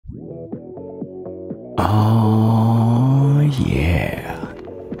Oh yeah,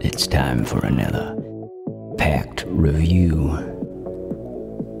 it's time for another Pakt review.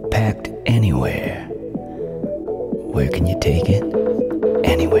 Pakt anywhere. Where can you take it?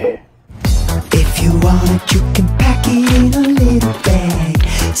 Anywhere. If you want it, you can pack it in a little bag.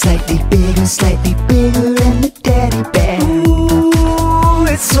 Slightly bigger, and the daddy bag. Ooh,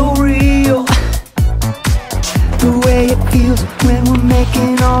 it's so real. The way it feels when we're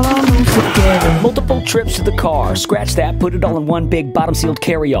making all our moves together. Multiple trips to the car, scratch that, put it all in one big bottom-sealed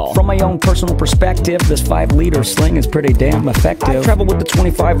carry-all. From my own personal perspective, this 5-liter Sling is pretty damn effective. I travel with the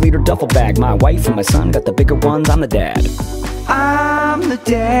 25-liter duffel bag. My wife and my son got the bigger ones, I'm the dad. I'm the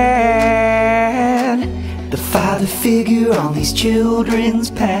dad, the father figure on these children's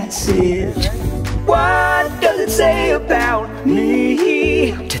passage. What does it say about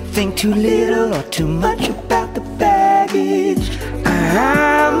me? To think too little or too much about the baggage.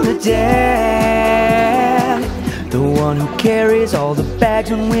 I'm the dad, the one who carries all the bags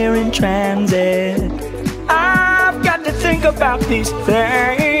when we're in transit. I've got to think about these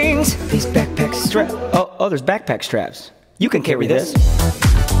things. These backpack straps. Oh, there's backpack straps. You can carry this.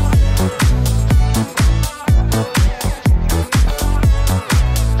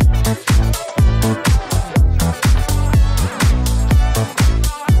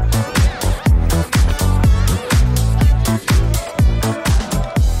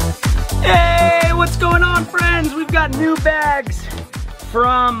 Hey, what's going on, friends? We've got new bags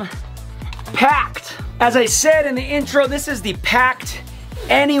from Pakt. As I said in the intro, this is the Pakt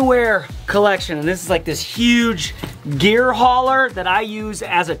Anywhere collection, and this is like this huge gear hauler that I use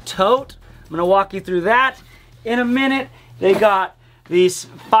as a tote. I'm gonna walk you through that in a minute. They got these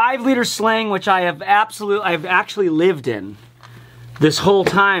 5-liter Sling, which I've actually lived in this whole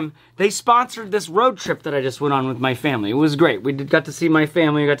time. They sponsored this road trip that I just went on with my family. It was great. We got to see my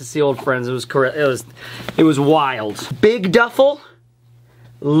family, we got to see old friends. It was wild. Big duffel,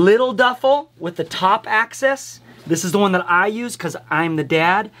 little duffel with the top access. This is the one that I use because I'm the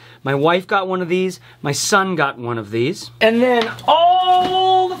dad. My wife got one of these. My son got one of these. And then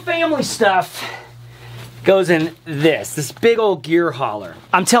all the family stuff goes in this big old gear hauler.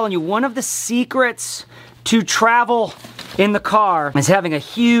 I'm telling you, one of the secrets to travel in the car is having a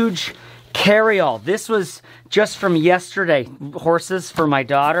huge carry-all. This was just from yesterday, horses for my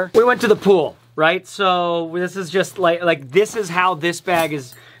daughter. We went to the pool, right? So this is just like this is how this bag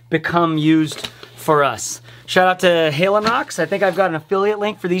has become used for us. Shout out to Halen Rocks. I think I've got an affiliate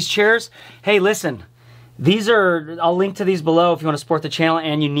link for these chairs. Hey, listen, I'll link to these below if you want to support the channel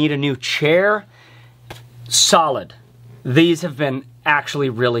and you need a new chair. Solid. These have been actually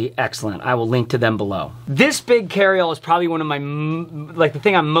really excellent. I will link to them below. This big carry-all is probably one of my, the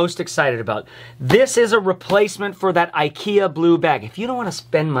thing I'm most excited about. This is a replacement for that IKEA blue bag. If you don't want to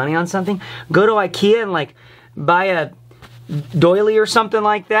spend money on something, go to IKEA and buy a doily or something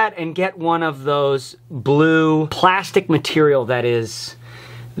like that and get one of those blue plastic material that is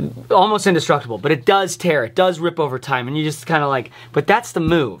almost indestructible, but it does tear, it does rip over time, and you just kind of but that's the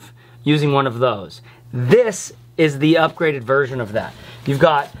move, using one of those. This is the upgraded version of that. You've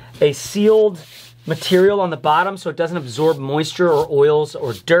got a sealed material on the bottom so it doesn't absorb moisture or oils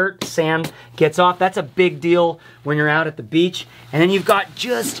or dirt, sand gets off. That's a big deal when you're out at the beach. And then you've got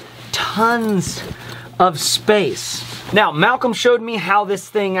just tons of space. Now, Malcolm showed me how this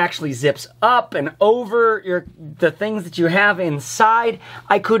thing actually zips up and over the things that you have inside.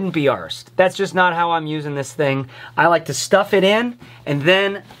 I couldn't be arsed. That's just not how I'm using this thing. I like to stuff it in and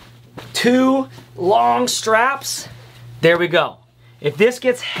then 2 long straps. There we go. If this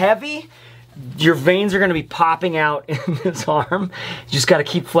gets heavy, your veins are gonna be popping out in this arm. You just gotta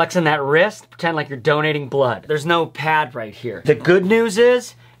keep flexing that wrist, pretend like you're donating blood. There's no pad right here. The good news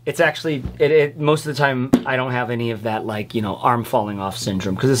is, it's actually, most of the time, I don't have any of that, arm falling off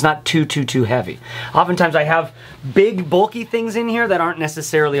syndrome, because it's not too heavy. Oftentimes, I have big, bulky things in here that aren't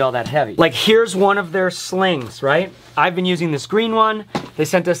necessarily all that heavy. Like, here's one of their slings, right? I've been using this green one. They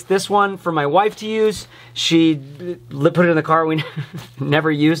sent us this one for my wife to use. She put it in the car. We never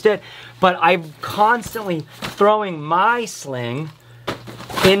used it. But I'm constantly throwing my sling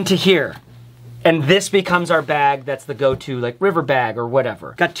into here. And this becomes our bag that's the go-to, river bag or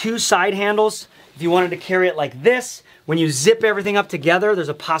whatever. Got 2 side handles. If you wanted to carry it like this, when you zip everything up together, there's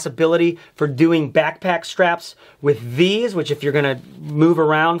a possibility for doing backpack straps with these, which if you're gonna move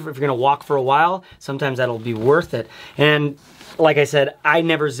around, if you're gonna walk for a while, sometimes that'll be worth it. And like I said, I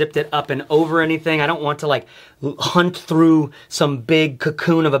never zipped it up and over anything. I don't want to like hunt through some big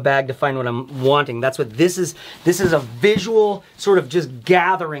cocoon of a bag to find what I'm wanting. That's what this is. This is a visual sort of just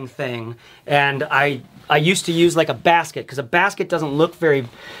gathering thing. And I used to use like a basket, because a basket doesn't look very,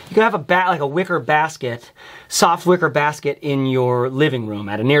 you can have like a wicker basket, soft wicker basket in your living room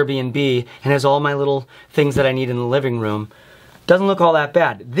at an Airbnb, and has all my little things that I need in the living room. Doesn't look all that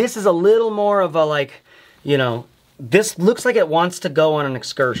bad. This is a little more of a like, you know, this looks like it wants to go on an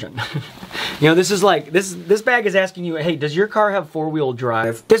excursion. You know, this is like, this bag is asking you, hey, does your car have 4-wheel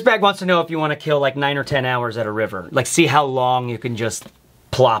drive? This bag wants to know if you want to kill like 9 or 10 hours at a river. Like, see how long you can just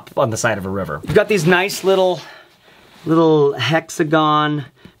plop on the side of a river. You've got these nice little hexagon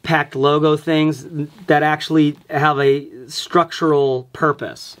Pakt logo things that actually have a structural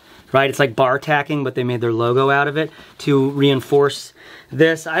purpose, right? It's like bar tacking, but they made their logo out of it to reinforce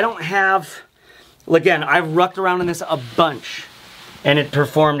this. I don't have, again, I've rucked around in this a bunch, and it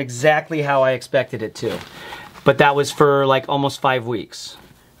performed exactly how I expected it to. But that was for like almost 5 weeks,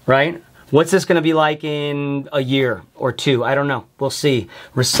 right? What's this gonna be like in a year or 2? I don't know, we'll see.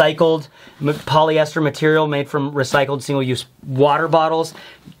 Recycled polyester material made from recycled single-use water bottles,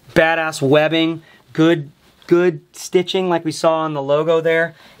 badass webbing, good stitching like we saw on the logo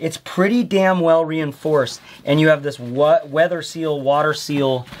there. It's pretty damn well reinforced. And you have this weather seal, water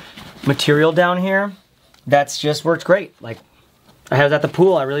seal material down here that's just works great. Like, I was at the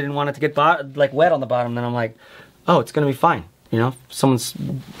pool, I really didn't want it to get like wet on the bottom, then I'm like, oh, it's gonna be fine. You know, if someone's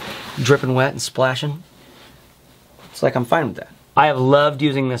dripping wet and splashing, it's like I'm fine with that. I have loved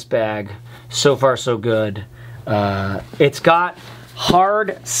using this bag. So far, so good. It's got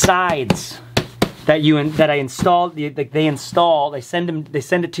hard sides that I installed. They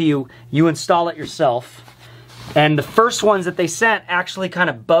send it to you. You install it yourself. And the first ones that they sent actually kind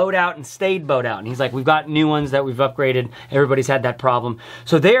of bowed out and stayed bowed out. And he's like, we've got new ones that we've upgraded. Everybody's had that problem.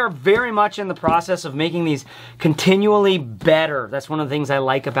 So they are very much in the process of making these continually better. That's one of the things I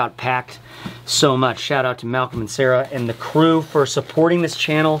like about Pakt so much. Shout out to Malcolm and Sarah and the crew for supporting this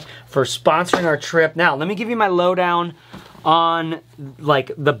channel, for sponsoring our trip. Now, let me give you my lowdown on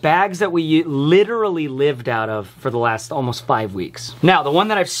like the bags that we literally lived out of for the last almost 5 weeks. Now, the one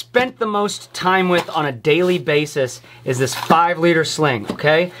that I've spent the most time with on a daily basis is this 5-liter Sling,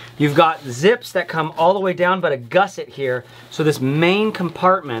 okay? You've got zips that come all the way down, but a gusset here. So this main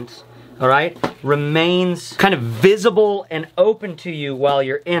compartment, all right, remains kind of visible and open to you while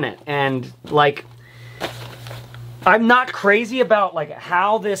you're in it. And like, I'm not crazy about like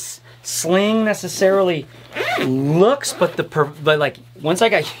how this Sling necessarily looks, but like once I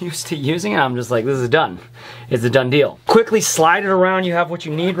got used to using it, I'm just like, this is done. It's a done deal. Quickly slide it around. You have what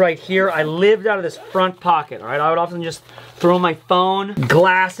you need right here. I lived out of this front pocket, all right? I would often just throw my phone,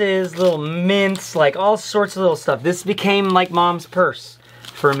 glasses, little mints, like all sorts of little stuff. This became like mom's purse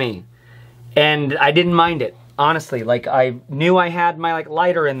for me, and I didn't mind it. Honestly, like I knew I had my like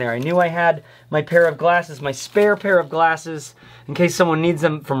lighter in there. I knew I had my pair of glasses, my spare pair of glasses, in case someone needs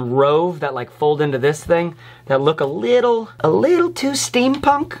them from Rove that like fold into this thing, that look a little too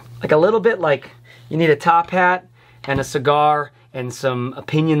steampunk. Like a little bit like you need a top hat and a cigar and some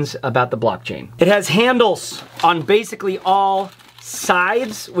opinions about the blockchain. It has handles on basically all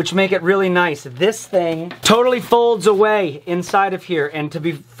sides, which make it really nice. This thing totally folds away inside of here, and to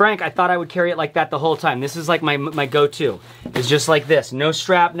be frank, I thought I would carry it like that the whole time. This is like my go-to. It's just like this. No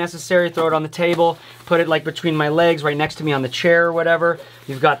strap necessary. Throw it on the table, put it like between my legs, right next to me on the chair or whatever.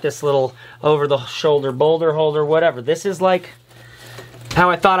 You've got this little over-the-shoulder boulder holder, whatever. This is like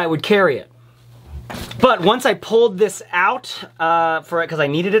how I thought I would carry it. But once I pulled this out because I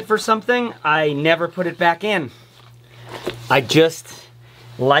needed it for something, I never put it back in. I just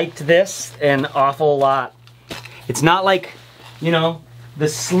liked this an awful lot. It's not like, you know, the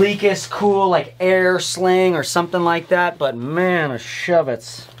sleekest, cool, like air Sling or something like that, but man, a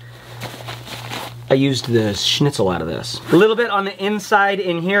shovets. I used the schnitzel out of this. A little bit on the inside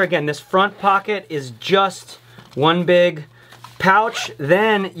in here. Again, this front pocket is just one big pouch.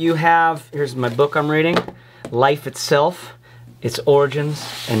 Then you have, here's my book I'm reading, Life Itself, Its Origins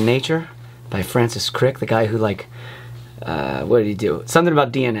and Nature by Francis Crick, the guy who like, what did he do? Something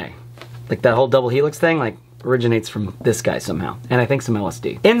about DNA. Like that whole double helix thing, like originates from this guy somehow. And I think some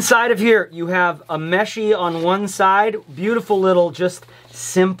LSD. Inside of here, you have a meshy on one side. Beautiful little, just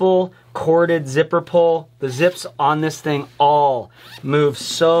simple corded zipper pull. The zips on this thing all move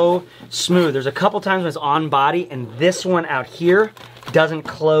so smooth. There's a couple times when it's on body, and this one out here doesn't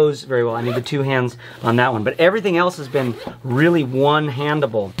close very well. I need the 2 hands on that one, but everything else has been really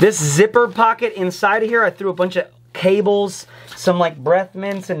one-handable. This zipper pocket inside of here, I threw a bunch of cables, some like breath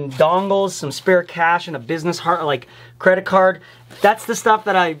mints and dongles, some spare cash, and a business like credit card. That's the stuff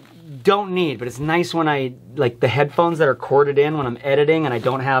that I don't need, but it's nice when I, like the headphones that are corded in when I'm editing and I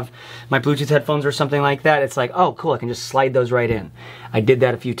don't have my Bluetooth headphones or something like that. It's like, oh cool, I can just slide those right in. I did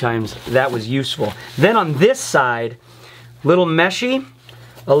that a few times. That was useful. Then on this side, little meshy,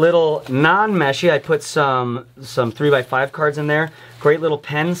 a little non-meshy. I put some 3x5 cards in there. Great little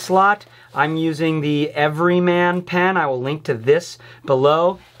pen slot. I'm using the Everyman pen. I will link to this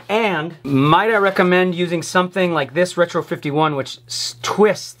below. And might I recommend using something like this Retro 51, which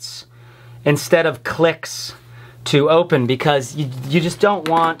twists instead of clicks to open, because you just don't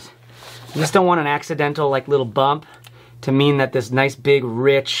want an accidental like little bump to mean that this nice big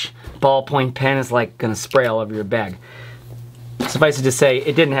rich ballpoint pen is like gonna spray all over your bag. Suffice it to say,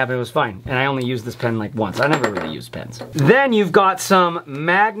 it didn't happen, it was fine. And I only used this pen like once. I never really used pens. Then you've got some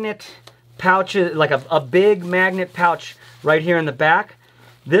magnet pouches, like a big magnet pouch right here in the back.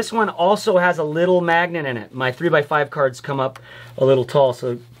 This one also has a little magnet in it. My 3x5 cards come up a little tall,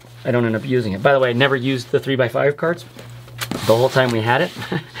 so I don't end up using it. By the way, I never used the 3x5 cards the whole time we had it.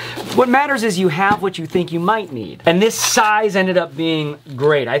 What matters is you have what you think you might need. And this size ended up being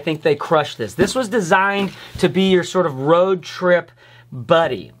great. I think they crushed this. This was designed to be your sort of road trip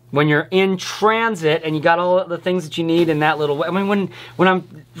buddy. When you're in transit and you got all the things that you need in that little way. I mean, when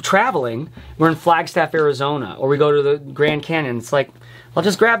I'm traveling, we're in Flagstaff, Arizona, or we go to the Grand Canyon, it's like, I'll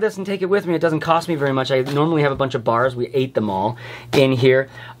just grab this and take it with me. It doesn't cost me very much. I normally have a bunch of bars. We ate them all in here.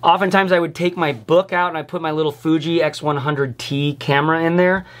 Oftentimes I would take my book out and I put my little Fuji X100T camera in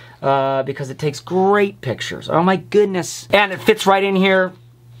there because it takes great pictures. Oh my goodness. And it fits right in here,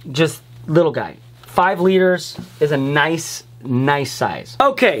 just little guy. 5 liters is a nice size.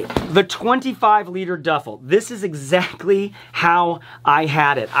 Okay, the 25-liter duffel. This is exactly how I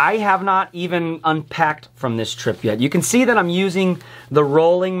had it. I have not even unpacked from this trip yet. You can see that I'm using the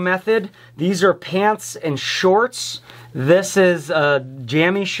rolling method. These are pants and shorts. This is a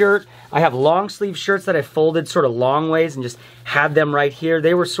jammy shirt. I have long sleeve shirts that I folded sort of long ways and just had them right here.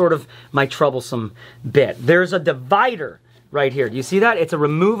 They were sort of my troublesome bit. There's a divider right here. Do you see that? It's a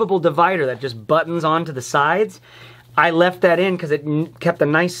removable divider that just buttons onto the sides. I left that in because it kept a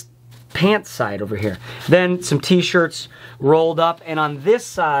nice pants side over here. Then some t-shirts rolled up, and on this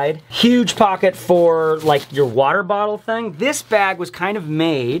side, huge pocket for like your water bottle thing. This bag was kind of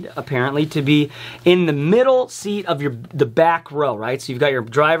made, apparently, to be in the middle seat of the back row, right? So you've got your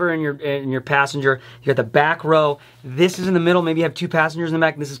driver and your passenger. You got the back row. This is in the middle. Maybe you have 2 passengers in the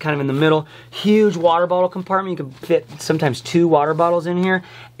back. This is kind of in the middle. Huge water bottle compartment. You can fit sometimes 2 water bottles in here.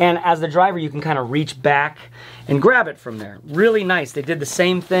 And as the driver, you can kind of reach back and grab it from there. Really nice. They did the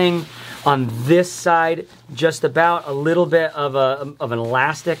same thing on this side, just about a little bit of an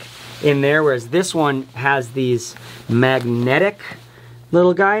elastic in there, whereas this one has these magnetic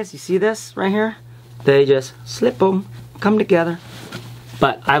little guys. You see this right here? They just slip them, come together.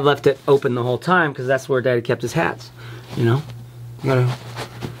 But I've left it open the whole time because that's where Daddy kept his hats. You know, you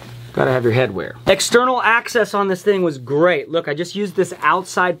gotta have your headwear. External access on this thing was great. Look, I just used this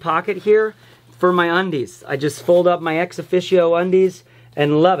outside pocket here for my undies. I just fold up my ex officio undies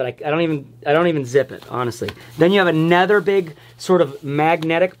and love it. I don't even zip it, honestly. Then you have another big sort of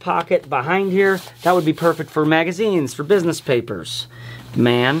magnetic pocket behind here. That would be perfect for magazines, for business papers.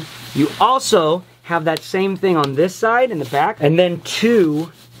 Man, you also have that same thing on this side in the back, and then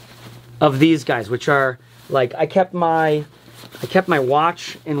 2 of these guys, which are like, I kept my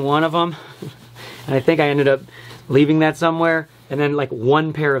watch in one of them, and I think I ended up leaving that somewhere. And then like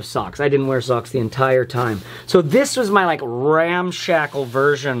 1 pair of socks. I didn't wear socks the entire time. So this was my like ramshackle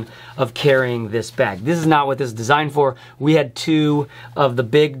version of carrying this bag. This is not what this is designed for. We had 2 of the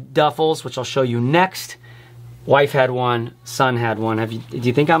big duffels, which I'll show you next. Wife had one, son had one. How do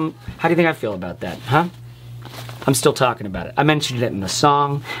you think I feel about that, huh? I'm still talking about it. I mentioned it in the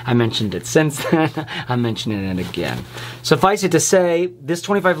song. I mentioned it since then. I'm mentioning it again. Suffice it to say, this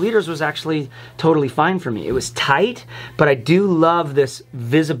 25 liters was actually totally fine for me. It was tight, but I do love this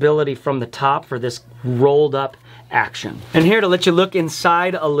visibility from the top for this rolled up action. And here to let you look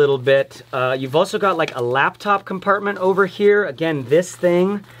inside a little bit, you've also got like a laptop compartment over here. Again, this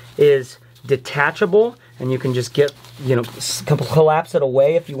thing is detachable and you can just get, you know, collapse it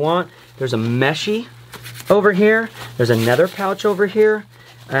away if you want. There's a meshy over here. There's another pouch over here,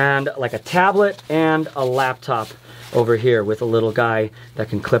 and like a tablet and a laptop over here with a little guy that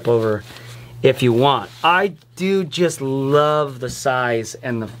can clip over if you want. I do just love the size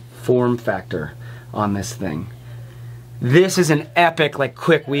and the form factor on this thing. This is an epic, like,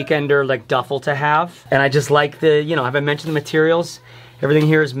 quick weekender, like, duffel to have. And I just like the, you know, have I mentioned the materials? Everything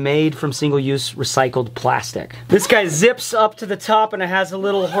here is made from single-use recycled plastic. This guy zips up to the top and it has a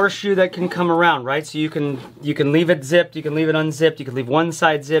little horseshoe that can come around, right? So you can leave it zipped, you can leave it unzipped, you can leave one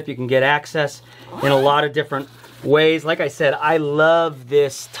side zipped, you can get access in a lot of different ways. Like I said, I love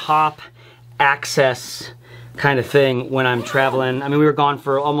this top access kind of thing when I'm traveling. I mean, we were gone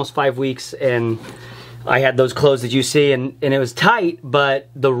for almost 5 weeks and I had those clothes that you see and it was tight, but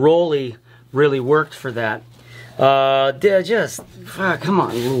the rolly really worked for that. Come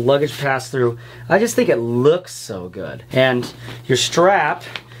on, a little luggage pass through. I just think it looks so good. And your strap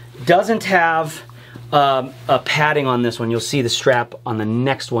doesn't have a padding on this one. You'll see the strap on the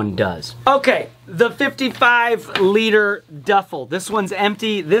next one does. Okay, the 55-liter duffel. This one's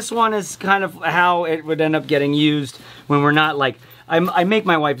empty. This one is kind of how it would end up getting used when we're not like, I make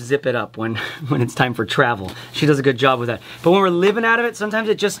my wife zip it up when it's time for travel. She does a good job with that. But when we're living out of it, sometimes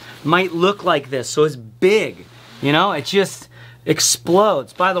it just might look like this. So it's big, you know? It just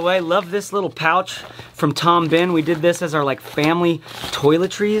explodes. By the way, love this little pouch from Tom Bin. We did this as our like family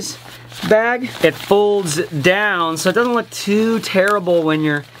toiletries bag. It folds down so it doesn't look too terrible when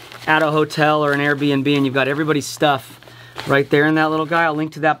you're at a hotel or an Airbnb and you've got everybody's stuff right there in that little guy. I'll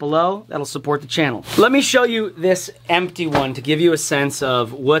link to that below. That'll support the channel. Let me show you this empty one to give you a sense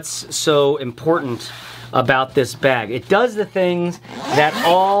of what's so important about this bag. It does the things that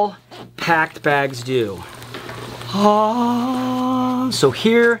all Pakt bags do. So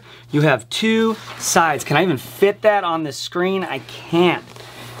here you have two sides. Can I even fit that on the screen? I can't.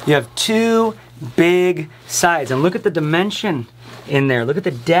 You have two big sides. And look at the dimension in there. Look at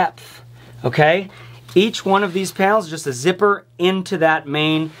the depth, okay? Each one of these panels is just a zipper into that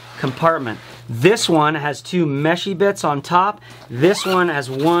main compartment. This one has two meshy bits on top. This one has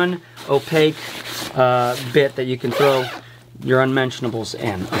one opaque bit that you can throw your unmentionables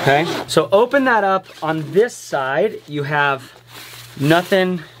in, okay? So open that up. On this side, you have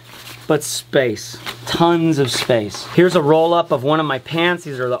nothing but space. Tons of space. Here's a roll-up of one of my pants.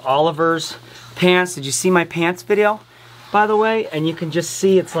 These are the Oliver's pants. Did you see my pants video, by the way? And you can just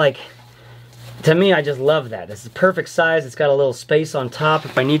see it's like, to me, I just love that. It's the perfect size. It's got a little space on top.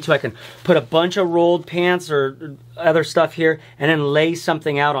 If I need to, I can put a bunch of rolled pants or other stuff here and then lay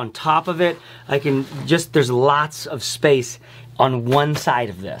something out on top of it. I can just, there's lots of space on one side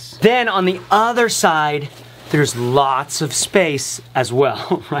of this. Then on the other side, there's lots of space as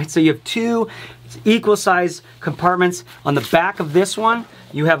well, right? So you have two equal size compartments. On the back of this one,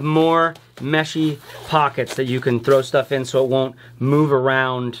 you have more meshy pockets that you can throw stuff in so it won't move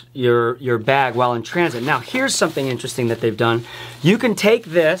around your bag while in transit. Now here's something interesting that they've done. You can take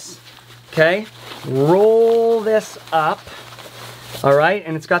this, okay, roll this up, all right,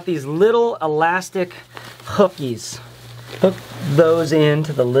 and it's got these little elastic hookies. Hook those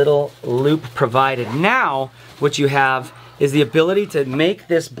into the little loop provided. Now what you have is the ability to make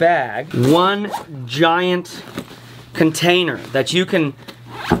this bag one giant container that you can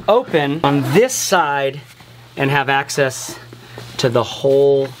open on this side and have access to the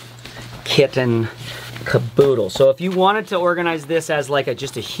whole kit and caboodle. So if you wanted to organize this as like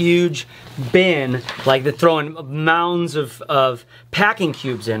just a huge bin, like they're throwing mounds of packing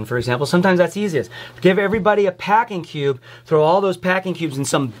cubes in, for example, sometimes that's easiest. Give everybody a packing cube, throw all those packing cubes in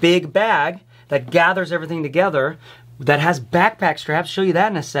some big bag that gathers everything together, that has backpack straps, show you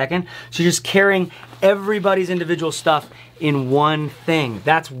that in a second. So you're just carrying everybody's individual stuff in one thing.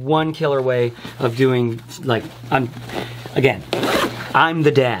 That's one killer way of doing, like, I'm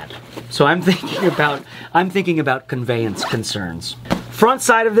the dad. So I'm thinking about conveyance concerns. Front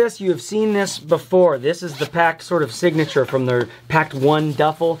side of this, you have seen this before. This is the Pakt sort of signature from their Pakt 1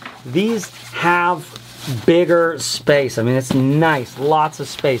 duffel. These have bigger space. I mean, it's nice, lots of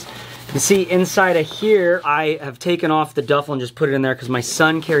space. You see inside of here, I have taken off the duffel and just put it in there because my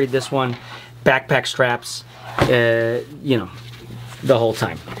son carried this one, backpack straps, you know, the whole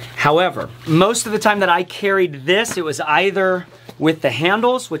time. However, most of the time that I carried this, it was either with the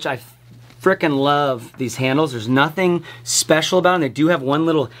handles, which I frickin' love these handles. There's nothing special about them. They do have one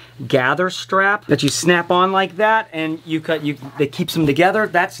little gather strap that you snap on like that, and it keeps them together.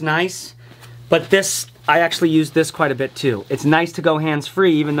 That's nice. But this, I actually use this quite a bit too. It's nice to go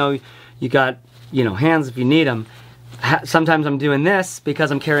hands-free, even though you got, you know, hands if you need them. Sometimes I'm doing this because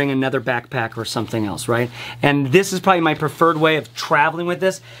I'm carrying another backpack or something else, right? And this is probably my preferred way of traveling with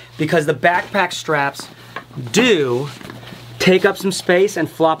this because the backpack straps do take up some space and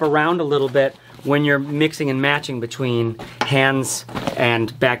flop around a little bit when you're mixing and matching between hands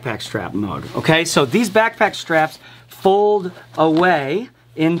and backpack strap mode, okay? So these backpack straps fold away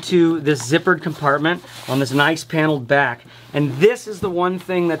into this zippered compartment on this nice paneled back. And this is the one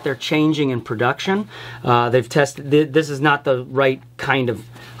thing that they're changing in production. They've tested, this is not the right kind of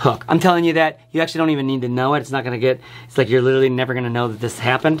hook. I'm telling you that, you actually don't even need to know it. It's not gonna get, it's like you're literally never gonna know that this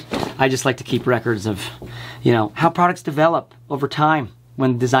happened. I just like to keep records of, you know, how products develop over time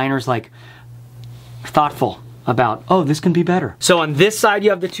when designers like thoughtful about, oh, this can be better. So on this side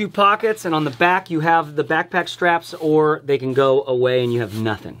you have the two pockets, and on the back you have the backpack straps, or they can go away and you have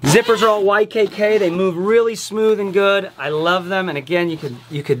nothing. Zippers are all YKK, they move really smooth and good. I love them, and again,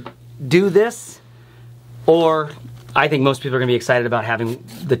 you could do this, or I think most people are gonna be excited about having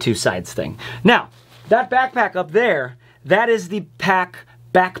the two sides thing. Now, that backpack up there, that is the Pakt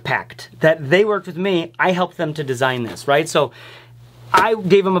that they worked with me. I helped them to design this, right? So I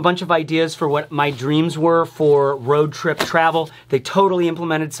gave them a bunch of ideas for what my dreams were for road trip travel. They totally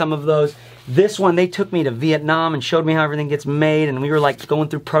implemented some of those. This one, they took me to Vietnam and showed me how everything gets made, and we were like going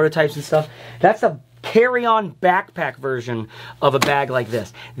through prototypes and stuff. That's a carry-on backpack version of a bag like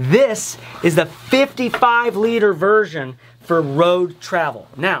this. This is the 55-liter version for road travel.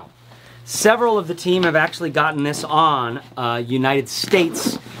 Now, several of the team have actually gotten this on United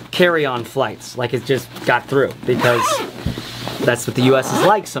States carry-on flights. Like it just got through, because that's what the US is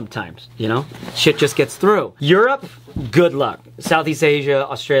like sometimes, you know? Shit just gets through. Europe, good luck. Southeast Asia,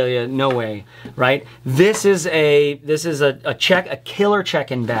 Australia, no way, right? This is a killer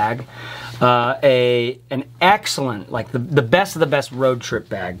check-in bag. An excellent, like the best of the best road trip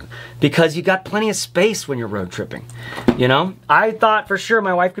bag, because you got plenty of space when you're road tripping, you know? I thought for sure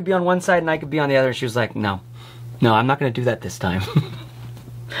my wife could be on one side and I could be on the other, and she was like, no, I'm not gonna do that this time.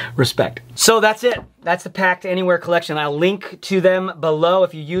 Respect. So that's it. That's the Pakt Anywhere collection. I'll link to them below.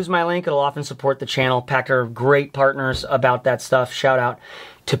 If you use my link, it'll often support the channel. Pakt are great partners about that stuff. Shout out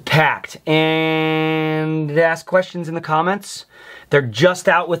to Pakt. And ask questions in the comments. They're just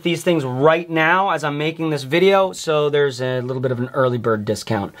out with these things right now as I'm making this video, so there's a little bit of an early bird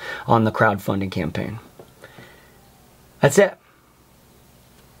discount on the crowdfunding campaign. That's it.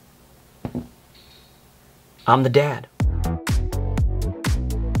 I'm the dad.